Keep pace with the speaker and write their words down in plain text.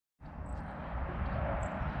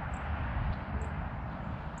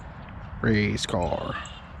Race car.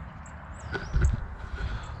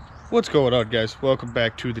 What's going on, guys? Welcome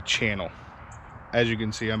back to the channel. As you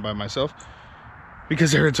can see, I'm by myself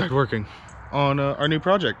because they're inside working on our new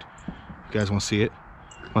project. You guys want to see it?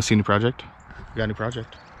 Want to see a new project? We got a new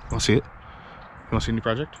project. Want to see it? You want to see a new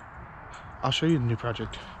project? I'll show you the new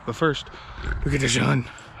project. But first, look at the sun.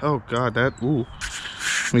 Oh God, that, ooh.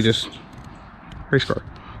 Let me just, race car,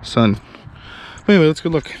 sun. But anyway, let's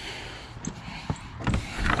go look.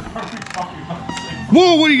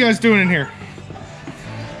 Whoa, what are you guys doing in here?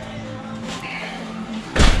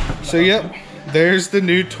 So, yep, there's the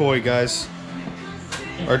new toy, guys.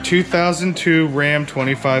 Our 2002 Ram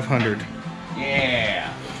 2500.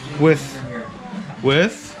 Yeah. With,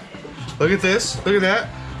 look at this, look at that.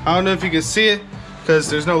 I don't know if you can see it because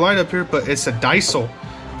there's no light up here, but it's a diesel.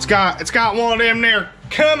 It's got one of them there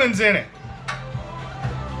Cummins in it.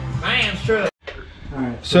 Man, sure.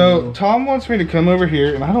 Right, so Tom wants me to come over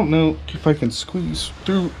here, and I don't know if I can squeeze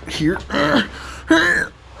through here.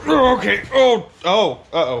 Okay.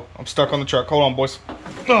 Uh-oh. I'm stuck on the truck. Hold on, boys.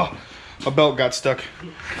 Oh, my belt got stuck.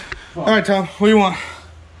 All right, Tom, what do you want?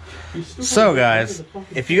 So, guys,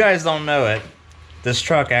 if you guys don't know it, this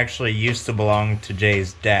truck actually used to belong to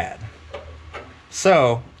Jay's dad.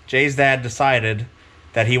 So, Jay's dad decided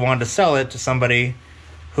that he wanted to sell it to somebody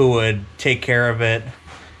who would take care of it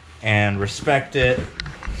and respect it,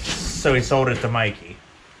 so he sold it to Mikey.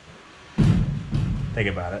 Think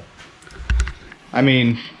about it. I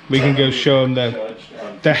mean, we can go show him that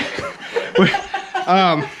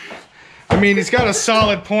I mean, he's got a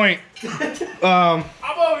solid point. I'm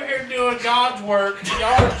over here doing God's work.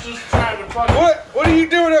 Y'all are just trying to fucking... What are you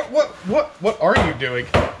doing? What are you doing?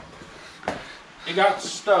 It got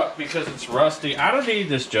stuck because it's rusty. I don't need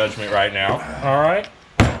this judgment right now. Alright?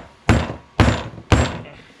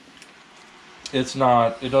 It's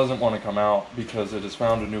not... It doesn't want to come out because it has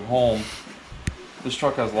found a new home. This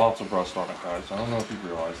truck has lots of rust on it, guys. I don't know if you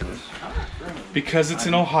realize this. Because it's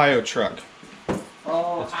an Ohio truck.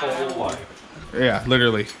 Oh, it's whole life. Yeah,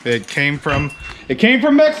 literally. It came from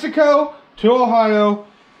Mexico to Ohio,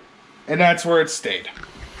 and that's where it stayed.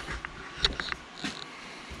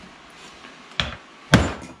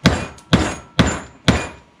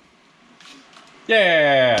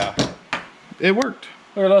 Yeah! It worked.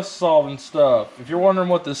 Look at us solving stuff. If you're wondering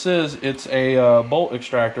what this is, it's a bolt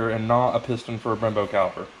extractor and not a piston for a Brembo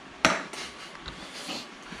caliper.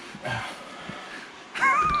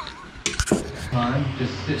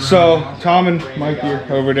 So Tom and Mikey are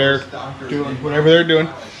over there doing whatever they're doing.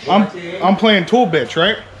 I'm playing tool bitch,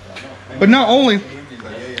 right? But not only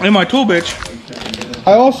am I tool bitch,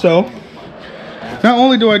 I also not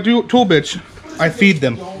only do I do tool bitch, I feed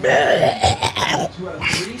them.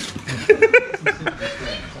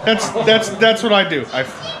 That's what I do. I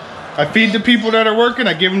feed the people that are working.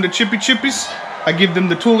 I give them the chippy chippies. I give them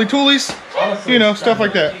the tooly toolies. You know, stuff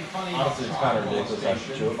like that. Honestly, it's kind of ridiculous. I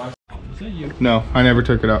should chew it myself. No, I never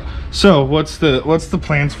took it out. So what's the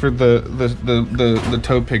plans for the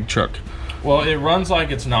tow pig truck? Well, it runs like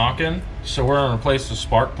it's knocking, so we're gonna replace the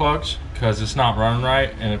spark plugs because it's not running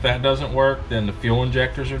right. And if that doesn't work, then the fuel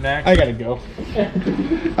injectors are next. I gotta go.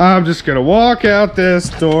 I'm just gonna walk out this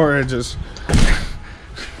door and just.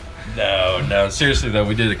 No, seriously though,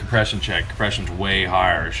 we did a compression check. Compression's way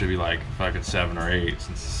higher. It should be like fucking 7 or 8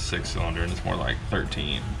 since it's 6-cylinder, and it's more like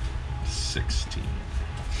 13, 16.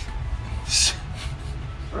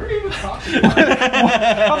 What are you even talking about?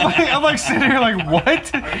 I'm like sitting here like,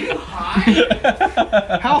 what? Are you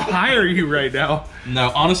high? How high are you right now?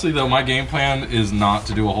 No, honestly though, my game plan is not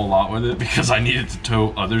to do a whole lot with it because I needed to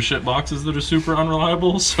tow other shit boxes that are super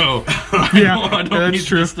unreliable. So I don't need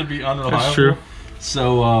this to be unreliable. That's true.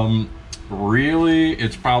 So really,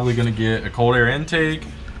 it's probably gonna get a cold air intake.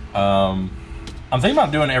 I'm thinking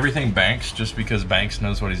about doing everything Banks just because Banks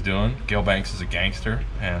knows what he's doing. Gale Banks is a gangster,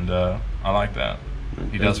 and I like that.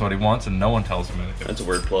 He does what he wants, and no one tells him anything. That's a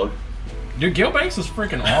word plug. Dude, Gale Banks is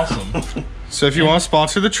freaking awesome. So if you want to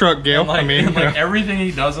sponsor the truck, Gale, Like, I mean, like everything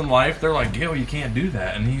he does in life, they're like, Gale, you can't do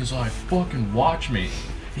that, and he's like, fucking watch me.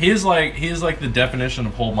 He is like the definition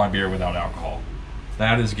of hold my beer without alcohol.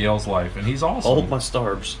 That is Gale's life, and he's awesome. Hold my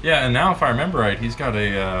starbs. Yeah, and now if I remember right, he's got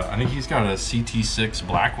a, I think he's got a CT6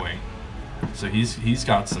 Blackwing. So he's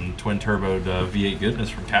got some twin turboed V8 goodness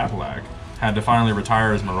from Cadillac. Had to finally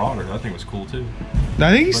retire his Marauder. That thing was cool too. I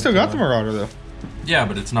think he's still got the Marauder though. Yeah,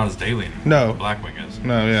 but it's not as daily anymore. No. Blackwing is.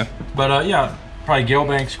 No, yeah. But yeah, probably Gale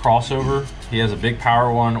Banks crossover. He has a big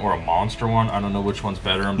power one or a monster one. I don't know which one's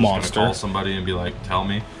better. I'm just gonna call somebody and be like, tell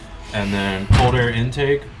me. And then cold air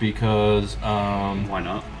intake because why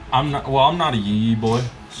not? I'm not a yee boy,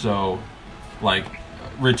 so like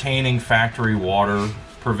retaining factory water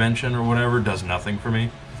prevention or whatever does nothing for me.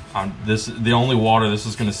 The only water this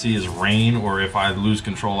is going to see is rain, or if I lose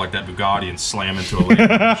control like that Bugatti and slam into a lake.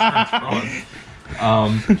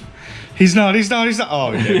 He's not.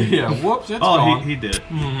 Oh, he did. Yeah, whoops, it's gone. He did.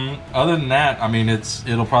 Other than that, I mean,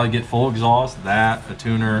 it'll probably get full exhaust, that, a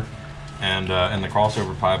tuner, and the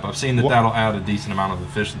crossover pipe. I've seen that'll add a decent amount of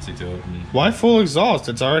efficiency to it. Why full exhaust?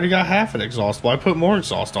 It's already got half an exhaust. Why put more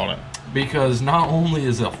exhaust on it? Because not only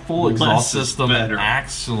is a full exhaust Less is system better.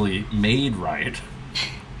 actually made right,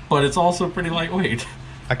 but it's also pretty lightweight.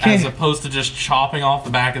 I can't. As opposed to just chopping off the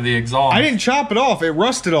back of the exhaust. I didn't chop it off. It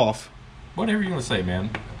rusted off. Whatever you want to say, man.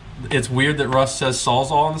 It's weird that Russ says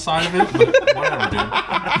Sawzall on the side of it, but whatever,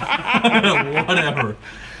 dude. Whatever.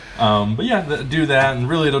 But yeah, do that, and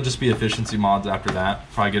really it'll just be efficiency mods after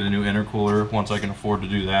that. Probably get a new intercooler once I can afford to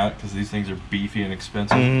do that, because these things are beefy and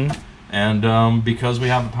expensive. And because we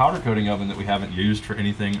have a powder coating oven that we haven't used for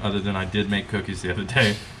anything other than I did make cookies the other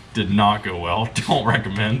day, did not go well. Don't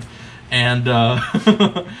recommend. And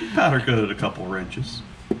Powder coated a couple wrenches.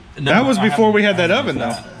 That was before we had that oven,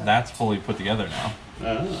 though. That's fully put together now.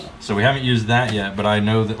 Oh. So we haven't used that yet, but I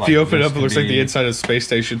know that like If you open it this up, it can looks like the be- inside of a space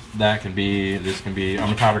station. That can be, this can be, I'm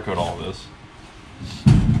gonna powder coat all of this.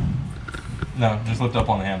 No, just lift up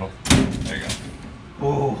on the handle. There you go.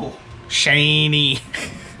 Oh. Shiny.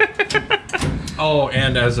 Oh,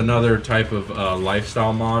 and as another type of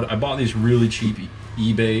lifestyle mod, I bought these really cheap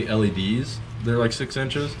eBay LEDs. They're like 6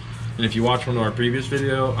 inches. And if you watch one of our previous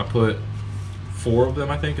video, I put 4 of them,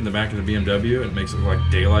 I think, in the back of the BMW. It makes it look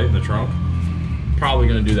like daylight in the trunk. Probably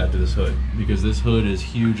gonna do that to this hood, because this hood is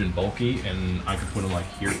huge and bulky, and I can put them like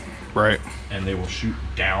here. Right. And they will shoot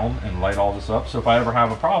down and light all this up. So if I ever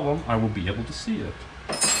have a problem, I will be able to see it.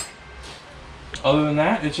 Other than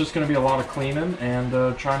that, it's just going to be a lot of cleaning and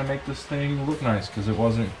trying to make this thing look nice, because it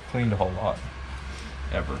wasn't cleaned a whole lot.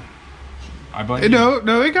 Ever. I blame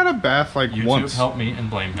No, it got a bath like YouTube once. helped me and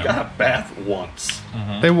blame him. Got a bath once.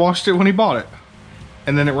 They washed it when he bought it.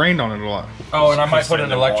 And then it rained on it a lot. Oh, and I might put an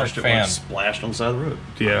They electric washed it when it fan. splashed on the side of the road.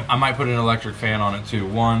 Yeah. I might put an electric fan on it too.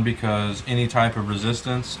 One, because any type of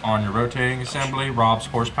resistance on your rotating assembly robs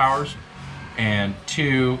horsepowers. And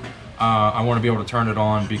 2, I want to be able to turn it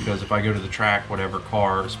on, because if I go to the track, whatever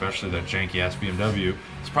car, especially that janky ass BMW,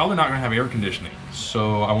 it's probably not going to have air conditioning.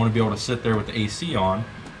 So I want to be able to sit there with the AC on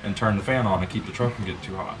and turn the fan on and keep the truck from getting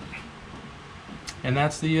too hot. And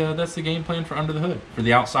that's the game plan for under the hood. For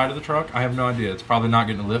the outside of the truck, I have no idea. It's probably not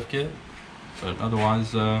getting a lift kit, but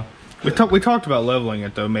otherwise, We talked about leveling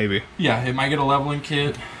it, though, maybe. yeah, it might get a leveling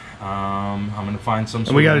kit. I'm gonna find some.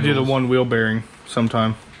 And we got to of do the wheels. one wheel bearing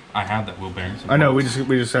sometime. I have that wheel bearing. I know, we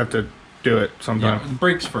just have to do it Yeah, sometime.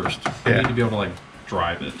 brakes first. I Yeah. need to be able to like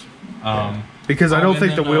drive it. Because I Oh, don't and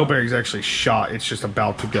think the then, wheel bearing's actually shot. It's just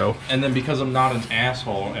about to go. And then because I'm not an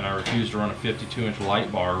asshole and I refuse to run a 52-inch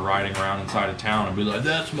light bar riding around inside of town and be like,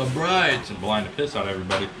 that's my brights, and blind the piss out of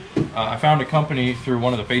everybody, I found a company through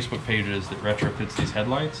one of the Facebook pages that retrofits these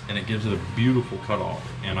headlights, and it gives it a beautiful cutoff,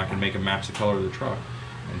 and I can make them match the color of the truck.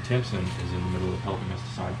 And Timpson is in the middle of helping us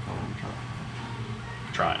decide the color of the truck.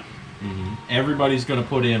 Trying. Everybody's going to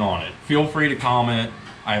put in on it. Feel free to comment.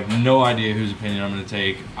 I have no idea whose opinion I'm going to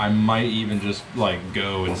take. I might even just like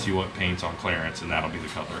go and see what paint's on clearance, and that'll be the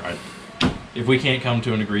color. If we can't come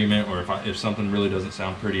to an agreement, or if something really doesn't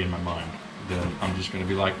sound pretty in my mind, then I'm just going to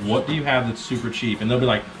be like, what do you have that's super cheap? And they'll be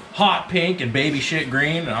like, hot pink and baby shit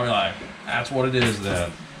green, and I'll be like, that's what it is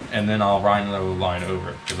then. And then I'll ride another line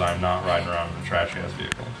over it, because I'm not riding around in a trash ass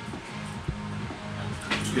vehicle.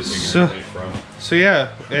 So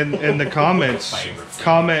yeah, in the comments,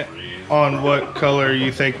 comment on what color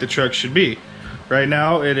you think the truck should be. Right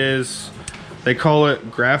now it is, they call it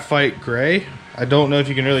graphite gray. I don't know if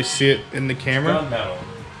you can really see it in the camera, Gunmetal.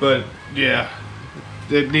 but yeah,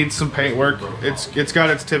 it needs some paint work. It's got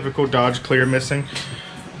its typical Dodge clear missing.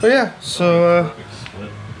 But yeah, so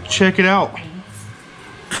check it out.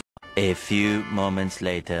 A few moments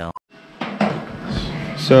later.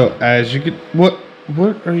 So as you can,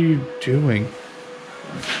 what are you doing?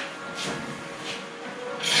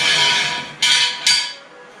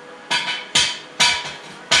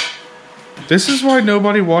 This is why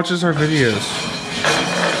nobody watches our videos.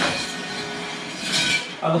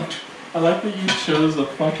 I like that you chose a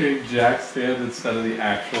fucking jack stand instead of the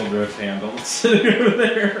actual drift handle sitting over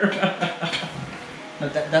there.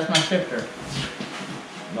 But that's my shifter.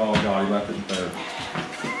 Oh god, you left it in third.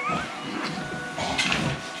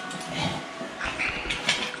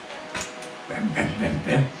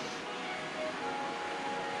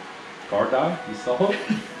 Car die? You saw it?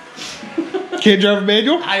 Can't drive a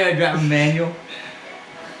manual? I gotta drive a manual.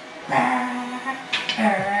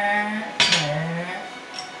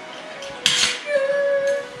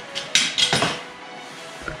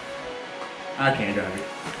 I can't drive it.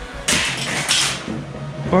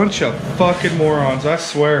 Bunch of fucking morons, I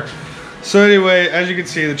swear. So anyway, as you can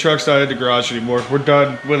see, the truck's not at the garage anymore. We're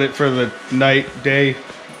done with it for the night, day,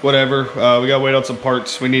 whatever. We gotta wait on some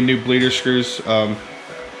parts. We need new bleeder screws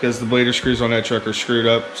because the bleeder screws on that truck are screwed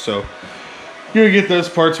up. So you're gonna get those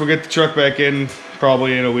parts. We'll get the truck back in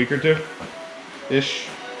probably in a week or two ish.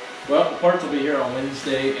 Well, the parts will be here on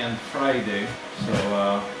Wednesday and Friday,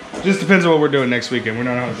 so Just depends on what we're doing next weekend. We're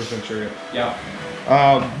not 100% sure yet. yeah.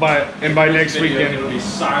 By next Video, weekend, it'll be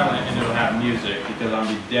silent and it'll have music because I'll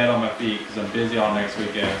be dead on my feet because I'm busy all next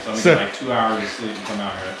weekend. So I'm gonna get like 2 hours of sleep and come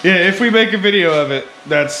out here. yeah, if we make a video of it,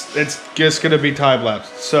 it's just gonna be time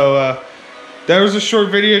lapsed. So that was a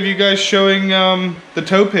short video of you guys showing the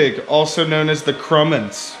tow pig, also known as the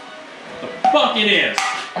Crummins. The fuck it is!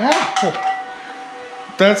 Ow!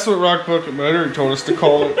 That's what Rock Bucket Motoring told us to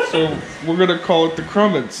call it, so we're gonna call it the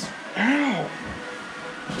Crummins. Ow!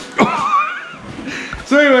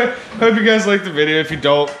 So anyway, hope you guys liked the video. If you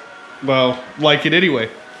don't, well, like it anyway.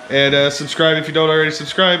 And subscribe if you don't already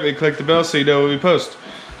subscribe, and click the bell so you know when we post.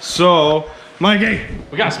 So, Mikey.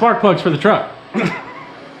 We got spark plugs for the truck.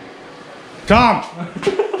 Tom.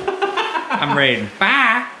 I'm ready.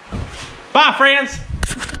 Bye. Bye, friends!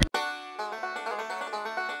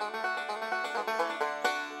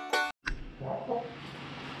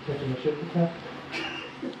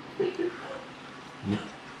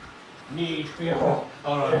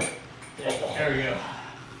 Hold on. There we go.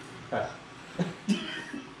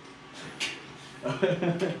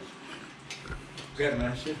 Got my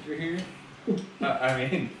shifter here.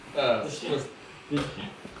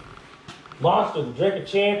 Monster, the Drake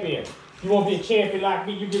champion. You want to be a champion like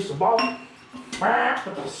me? You get some ball.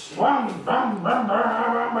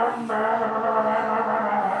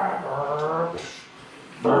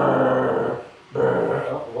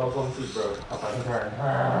 What's on the seat, bro?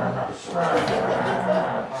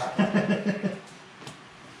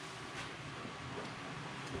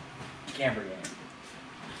 Camper game.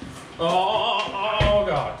 Oh,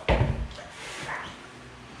 God.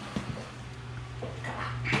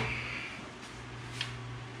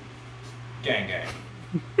 Gang, gang.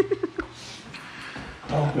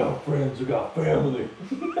 I got friends, I got family.